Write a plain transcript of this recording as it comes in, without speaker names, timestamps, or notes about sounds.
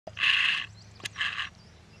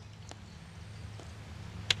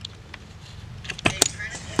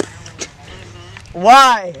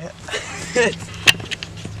Why?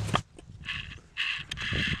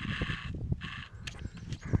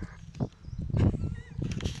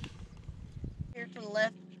 Here to the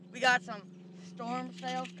left, we got some storm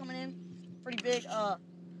sails coming in. Pretty big.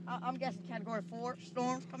 I'm guessing category 4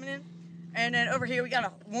 storms coming in. And then over here we got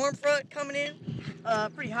a warm front coming in.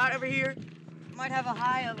 Pretty hot over here. Might have a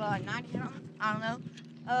high of 90 something. I don't know.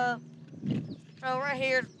 So right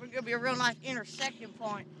here is gonna be a real nice intersecting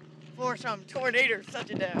point for some tornadoes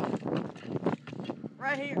touching down.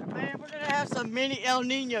 Right here, man, we're gonna have some mini El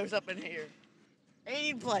Ninos up in here. Ain't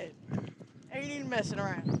even playing. Ain't even messing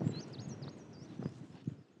around.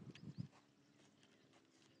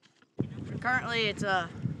 Currently, it's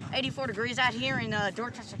 84 degrees out here in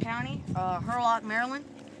Dorchester County, Hurlock, Maryland.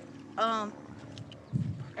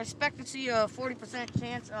 Expect to see a 40%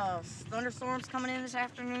 chance of thunderstorms coming in this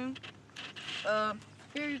afternoon.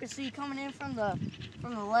 Here you can see coming in from the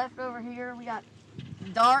left over here, we got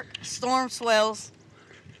dark storm swells,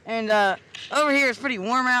 and over here it's pretty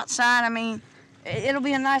warm outside. I mean, it'll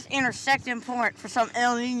be a nice intersecting point for some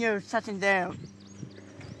El Ninos touching down.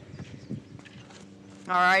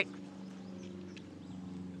 All right.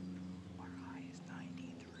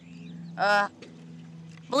 I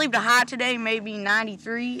believe the high today may be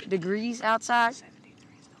 93 degrees outside. 73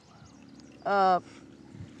 is the low.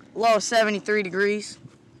 Low 73 degrees.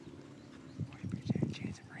 40%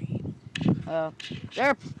 chance of rain. There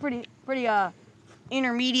are pretty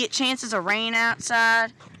intermediate chances of rain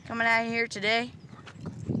outside coming out here today.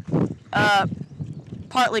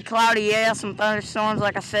 Partly cloudy, yeah, some thunderstorms,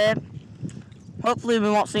 like I said. Hopefully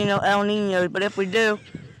we won't see no El Ninos, but if we do,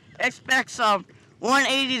 expect some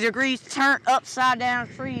 180 degrees turned upside down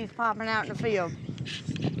trees popping out in the field.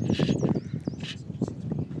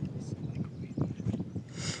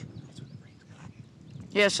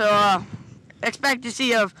 Yeah, so expect to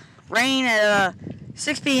see rain at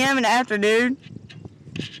 6 p.m. in the afternoon.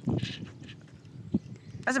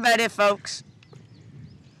 That's about it, folks.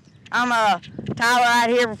 I'm Tyler out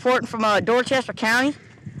here reporting from Dorchester County.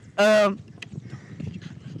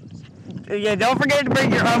 Yeah, don't forget to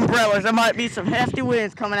bring your umbrellas. There might be some hefty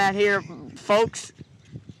winds coming out here, folks.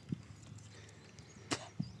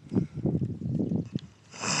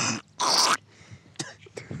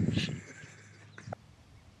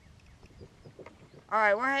 All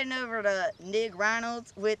right, we're heading over to Nig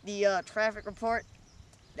Reynolds with the traffic report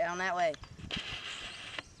down that way.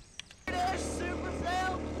 There's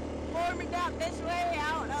supercell forming out this way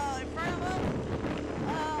out in front of us.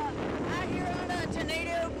 Out here on a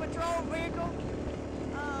tornado patrol vehicle.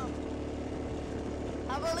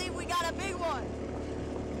 I believe we got a big one.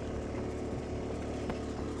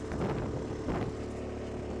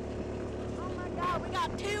 Oh my God, we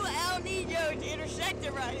got 2 El Ninos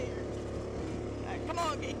intersecting right here. Come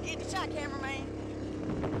on, get the shot, cameraman.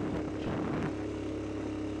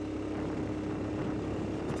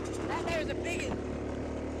 That there's a big one.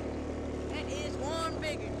 That is one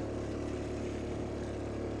big one.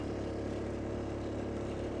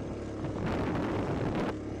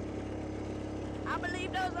 I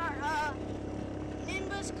believe those are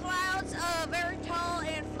nimbus clouds, very tall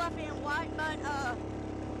and fluffy and white, but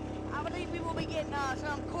I believe we will be getting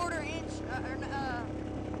some quarter-inch,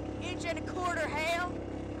 inch and a quarter hail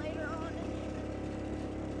later on this year.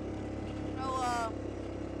 So,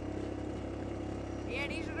 yeah,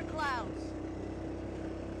 these are the clouds.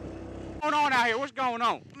 What's going on out here? What's going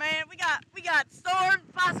on? Man, we got storms,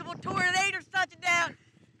 possible tornadoes touching down.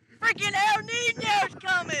 Freaking El Ninos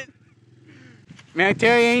coming. Man, I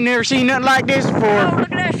tell you, I ain't never seen nothing like this before. Oh,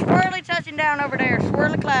 look at that swirly touching down over there,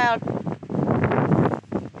 swirly cloud.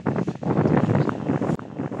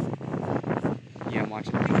 Yeah, I'm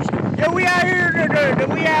watching. Yeah, we out here.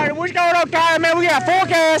 What's going on, Tyler, man? We got a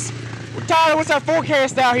forecast. Tyler, what's our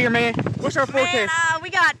forecast out here, man? What's our forecast? Man, we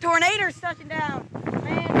got tornadoes touching down.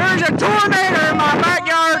 Man, there's a tornado in my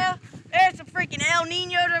backyard. There's some freaking El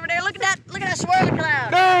Ninos over there. Look at that swirly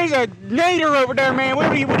cloud. There's a nader over there, man.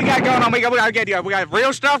 What do you got going on? We got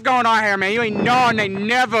real stuff going on here, man. You ain't knowing, they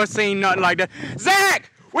never seen nothing like that.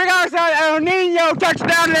 Zach, we got some El Nino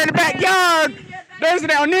touchdown in the backyard. There's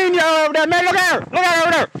an El Nino over there, man. Look at her. Look at her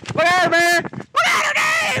over there. Look at her, man. Look at her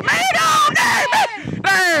there, man. Oh, there, man.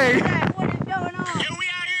 There. What is going on? Yeah,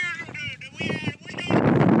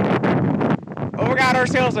 we got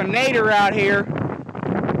ourselves a nader out here.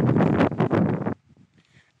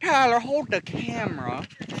 Tyler, hold the camera.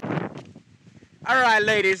 All right,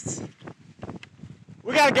 ladies.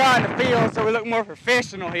 We got to go out in the field so we look more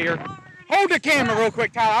professional here. Hold the camera real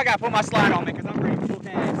quick, Tyler. I got to put my slide on me because I'm ready to full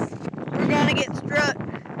time. gonna get struck.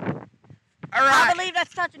 All right. I believe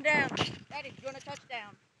that's touching down. That is gonna touch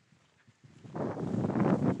down.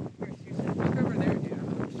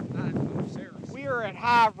 We are at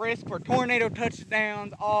high risk for tornado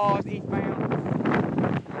touchdowns, all eastbound.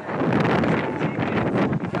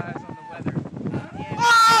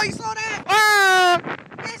 Oh, you saw that? Oh!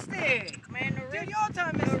 Missed it! Man, the risk, your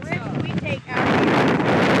time the risk we take out here.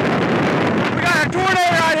 We got a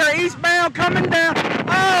tornado right here, eastbound coming down.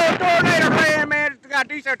 Oh, tornado land, man. We got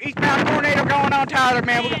this eastbound tornado going on, Tyler,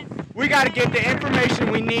 man. We got to get the information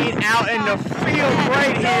we need out in the field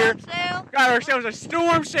right here. Got ourselves a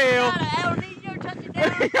storm cell. Got an El Nino touching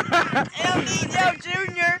down. El Nino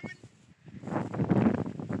Junior.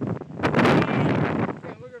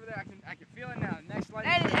 Look over there. I can feel it now. Next light.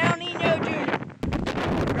 That is El Nino Junior.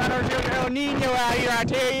 Got ourselves El Nino out here, I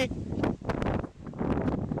tell you.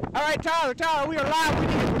 All right, Tyler, we are live. We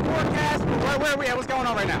need a forecast. Where are we at? What's going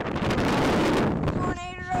on right now?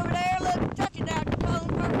 Tornado over there. Look, touching down. Purple.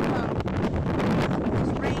 This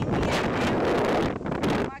rain we get now.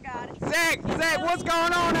 Oh, I got it. Zach, what's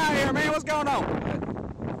going on out here, man? What's going on?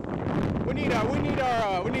 We need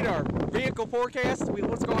our vehicle forecast.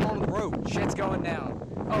 What's going on the road? Shit's going down.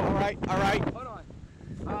 Oh, all right. Hold on.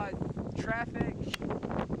 Traffic.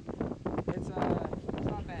 It's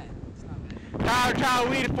not bad. It's not bad. Tyler,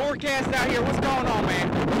 we need a forecast out here. What's going on, man?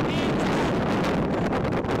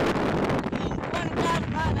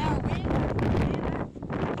 20,000 mile an hour wind.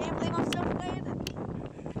 Can't believe I'm still standing.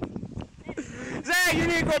 Zach, you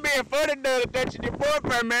need to go be a foot and touching your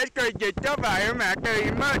boyfriend, man. It's gonna get tough out here, man. I tell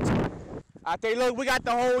you much. I tell you, look, we got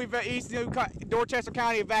the whole East Dorchester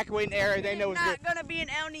County evacuating area. They know it's good. It's not gonna be an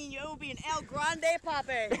El Nino, it'll be an El Grande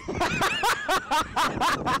Pape.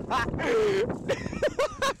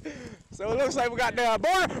 So it looks like we got the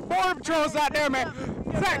border patrols out there, man.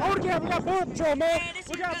 Zach, hold the camera. We got border patrol, man. This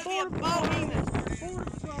We is got gonna be a border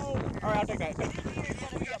behemoth. patrol. All right, I'll take that. This is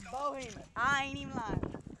gonna be a behemoth. I ain't even lying.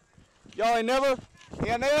 Y'all ain't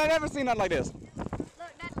never seen nothing like this.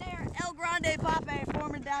 Look, that there, El Grande Pape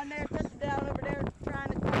forming down there, touching down over there, trying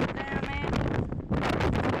to touch it down, man.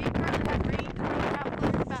 Big crowd, that rain coming out,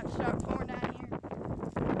 look, it's about to start pouring down here.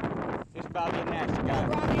 It's about to get nasty, guys.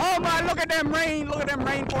 Oh my, look at them rain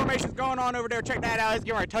formations going on over there. Check that out. It's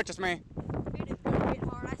getting ready to touch us, man. It is gonna get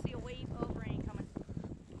hard. I see a wave of rain coming.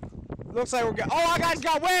 Looks like we're good. Oh, I just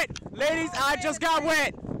got wet. Ladies, I just got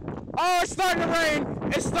wet. Oh, it's starting to rain.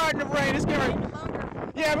 It's getting ready.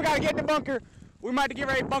 Yeah, we gotta get in the bunker. We might have to get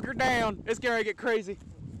ready to bunker down. It's getting ready to get crazy.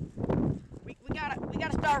 We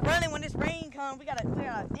gotta start running when this rain comes. We gotta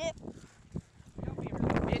dip.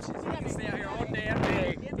 Bitches, you can stay out here all damn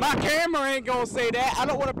day. My camera ain't gonna say that. I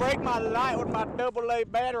don't want to break my light with my AA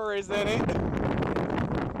batteries in it.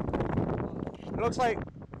 Looks like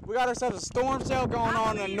we got ourselves a storm cell going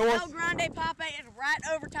on in the north. El Grande Pape is right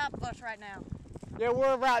over top of us right now. Yeah,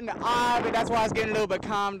 we're right in the eye, but that's why it's getting a little bit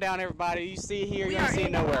calm down, everybody. You see here, you don't see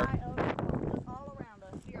it nowhere. All around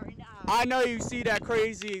us. We are in the eye. I know you see that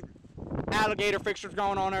crazy alligator fixtures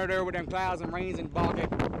going on over there with them clouds and rains and bucket.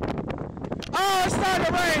 Oh, it's starting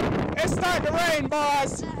to rain! It's starting to rain,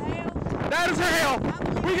 boys! That is hell!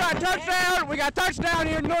 We got touchdown! We got touchdown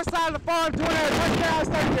here on the north side of the farm. Doing a touchdown. It's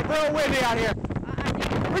starting to get real windy out here.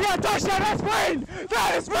 We got touchdown! That's rain!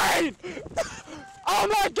 That is rain! Oh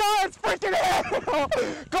my God! It's freaking hell!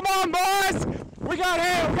 Come on, boys! We got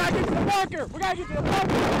hail! We gotta get to the bunker! We gotta get to the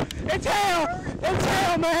bunker! It's hell! It's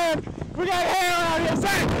hell, man! We got hail out here!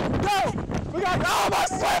 Zach, go! We got my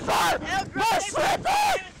slipper! My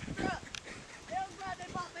slipper!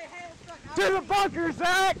 To the bunker,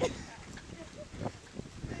 Zach!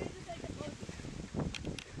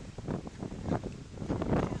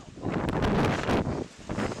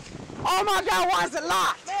 Oh my God, why is it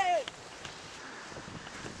locked?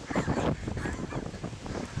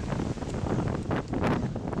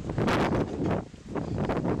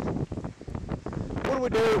 What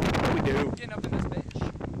do we do? Getting up in this bitch.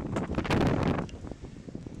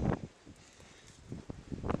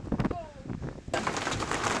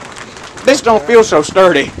 This don't feel so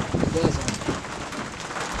sturdy.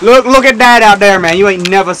 Look at that out there, man. You ain't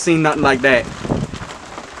never seen nothing like that.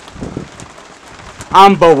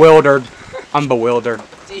 I'm bewildered. You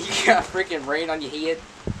got freaking rain on your head.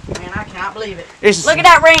 Man, I cannot believe it. It's, Look at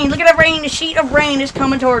that rain. Look at that rain. The sheet of rain is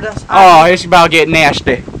coming toward us. Oh, it's about to get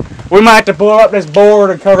nasty. We might have to blow up this board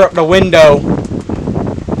and cover up the window.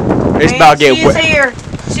 It's about to get wet.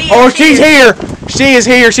 She's here. She is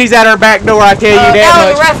here. She's at our back door, I tell you that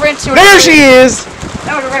was much. a reference to There she is.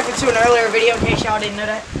 That was a reference to an earlier video, in case y'all didn't know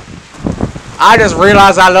that. I just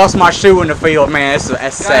realized I lost my shoe in the field, man. It's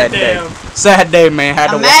a sad day. Sad day, man. Had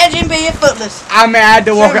to walk. Imagine being footless. I mean, I had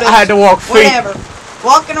to walk. I had to walk feet. Whatever.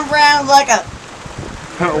 Walking around like a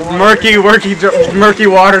murky water drinker. murky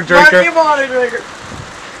water drinker.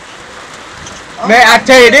 Man, I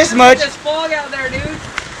tell you this much. There's fog out there, dude.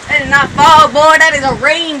 That is not fog, boy. That is a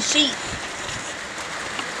rain sheet.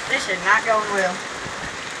 This is not going well.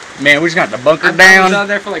 Man, we just got the bunker I was down. out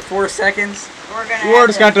there for like 4 seconds. We're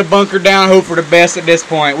just got the bunker down. Hope for the best at this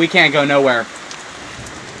point. We can't go nowhere.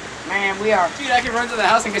 Man, we are. Dude, I can run to the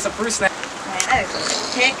house and get some fruit snacks. Man, that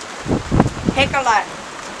is heck a lot.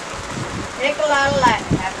 Heck a lot of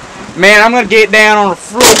lightning happening. Man, I'm gonna get down on the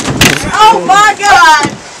fruit. Oh my God!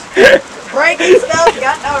 Breaking stuff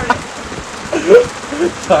got noticed.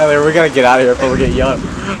 Tyler, we gotta get out of here before we get yelled.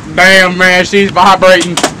 Damn, man, she's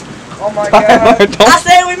vibrating. Oh my God. I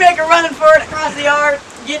say we make a running for it across the yard,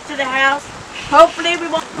 get to the house. Hopefully we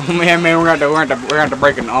won't. Oh, man, we're gonna have to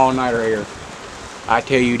break an all-nighter here. I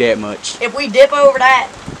tell you that much. If we dip over that,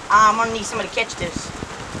 I'm gonna need somebody to catch this.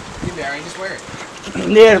 You there, just wear it.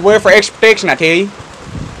 Yeah, wear for extra protection, I tell you.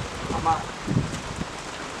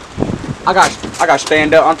 I got to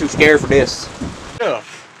stand up. I'm too scared for this. Stuff.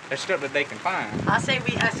 That's stuff that they can find. I say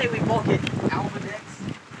we book it. Alpha Dex.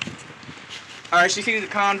 All right, she seems to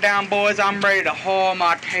calm down, boys. I'm ready to haul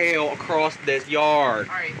my tail across this yard.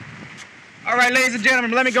 All right. All right, ladies and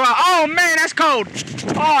gentlemen, let me go out. Oh man, that's cold.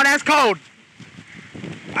 Oh, that's cold.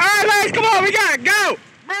 All right, ladies, come on, we gotta go.